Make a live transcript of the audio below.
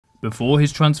before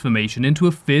his transformation into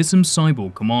a fearsome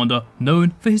cyborg commander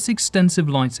known for his extensive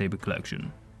lightsaber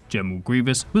collection. General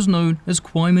Grievous was known as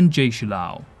Qymaen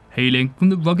Sheelal, hailing from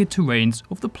the rugged terrains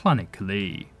of the planet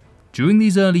Kalee. During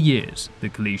these early years, the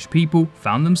Kaleesh people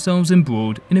found themselves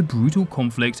embroiled in a brutal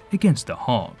conflict against the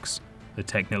Huks, a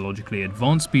technologically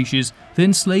advanced species that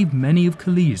enslaved many of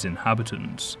Kaleesh's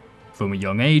inhabitants. From a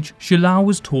young age, Sheelal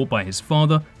was taught by his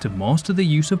father to master the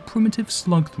use of primitive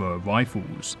slugthrower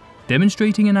rifles,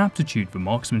 demonstrating an aptitude for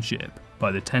marksmanship.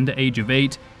 By the tender age of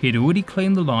 8, he had already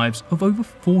claimed the lives of over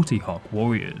 40 Huk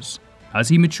warriors. As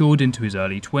he matured into his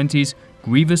early 20s,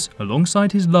 Grievous,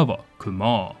 alongside his lover,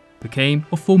 Kummar, became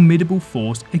a formidable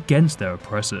force against their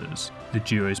oppressors. The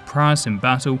duo's prowess in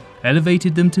battle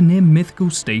elevated them to near-mythical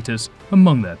status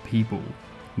among their people,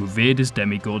 revered as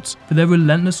demi-gods for their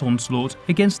relentless onslaught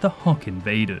against the Huk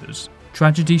invaders.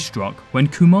 Tragedy struck when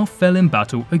Kummar fell in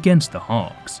battle against the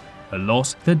Huks, a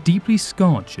loss that deeply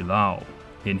scarred Sheelal.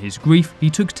 In his grief, he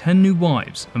took 10 new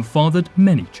wives and fathered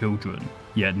many children,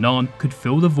 yet none could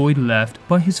fill the void left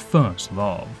by his first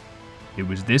love. It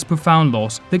was this profound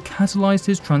loss that catalyzed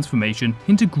his transformation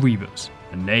into Grievous,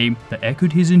 a name that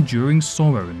echoed his enduring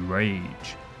sorrow and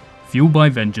rage. Fueled by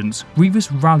vengeance,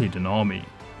 Grievous rallied an army,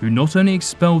 who not only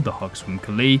expelled the Huks from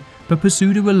Kalee, but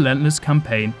pursued a relentless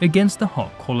campaign against the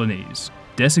Huk colonies,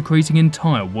 desecrating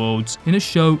entire worlds in a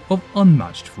show of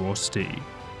unmatched ferocity.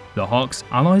 The Huks,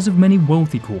 allies of many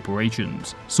wealthy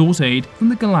corporations, sought aid from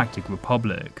the Galactic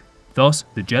Republic. Thus,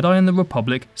 the Jedi and the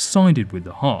Republic sided with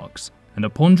the Huks, and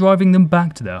upon driving them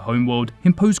back to their homeworld,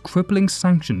 imposed crippling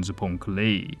sanctions upon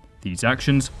Kalee. These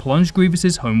actions plunged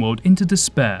Grievous's homeworld into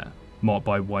despair, marked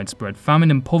by widespread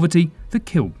famine and poverty that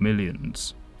killed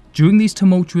millions. During these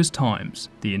tumultuous times,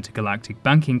 the intergalactic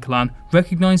banking clan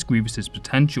recognized Grievous's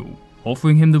potential,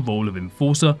 offering him the role of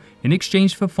enforcer in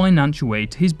exchange for financial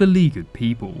aid to his beleaguered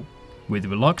people. With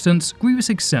reluctance, Grievous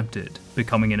accepted,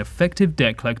 becoming an effective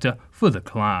debt collector for the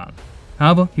clan.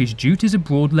 However, his duties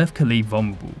abroad left Kalee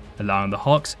vulnerable, allowing the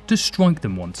Huks to strike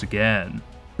them once again.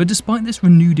 But despite this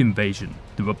renewed invasion,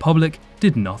 the Republic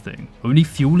did nothing, only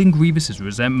fueling Grievous's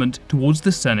resentment towards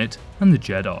the Senate and the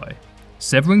Jedi.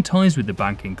 Severing ties with the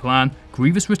banking clan,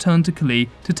 Grievous returned to Kalee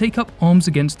to take up arms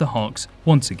against the Huks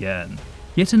once again.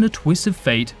 Yet in a twist of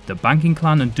fate, the banking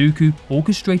clan and Dooku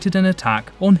orchestrated an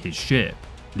attack on his ship,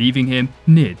 leaving him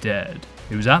near dead.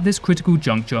 It was at this critical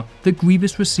juncture that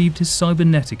Grievous received his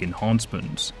cybernetic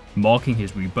enhancements, marking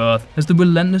his rebirth as the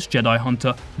relentless Jedi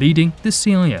hunter leading the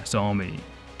CIS army.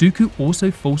 Dooku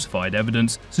also falsified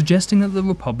evidence suggesting that the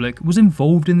Republic was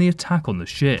involved in the attack on the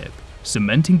ship,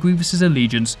 cementing Grievous's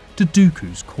allegiance to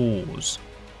Dooku's cause.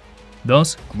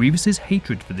 Thus, Grievous's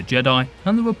hatred for the Jedi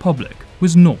and the Republic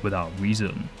was not without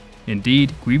reason.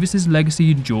 Indeed, Grievous's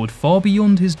legacy endured far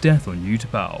beyond his death on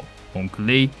Utapau. On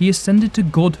Kalee, he ascended to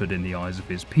godhood in the eyes of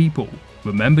his people,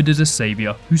 remembered as a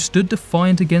savior who stood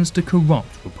defiant against a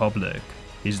corrupt Republic.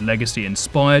 His legacy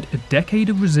inspired a decade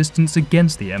of resistance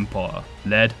against the Empire,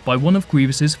 led by one of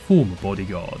Grievous's former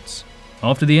bodyguards.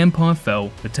 After the Empire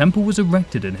fell, a temple was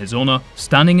erected in his honor,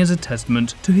 standing as a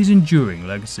testament to his enduring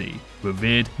legacy,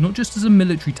 revered not just as a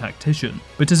military tactician,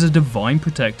 but as a divine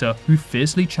protector who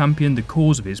fiercely championed the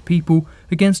cause of his people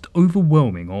against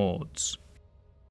overwhelming odds.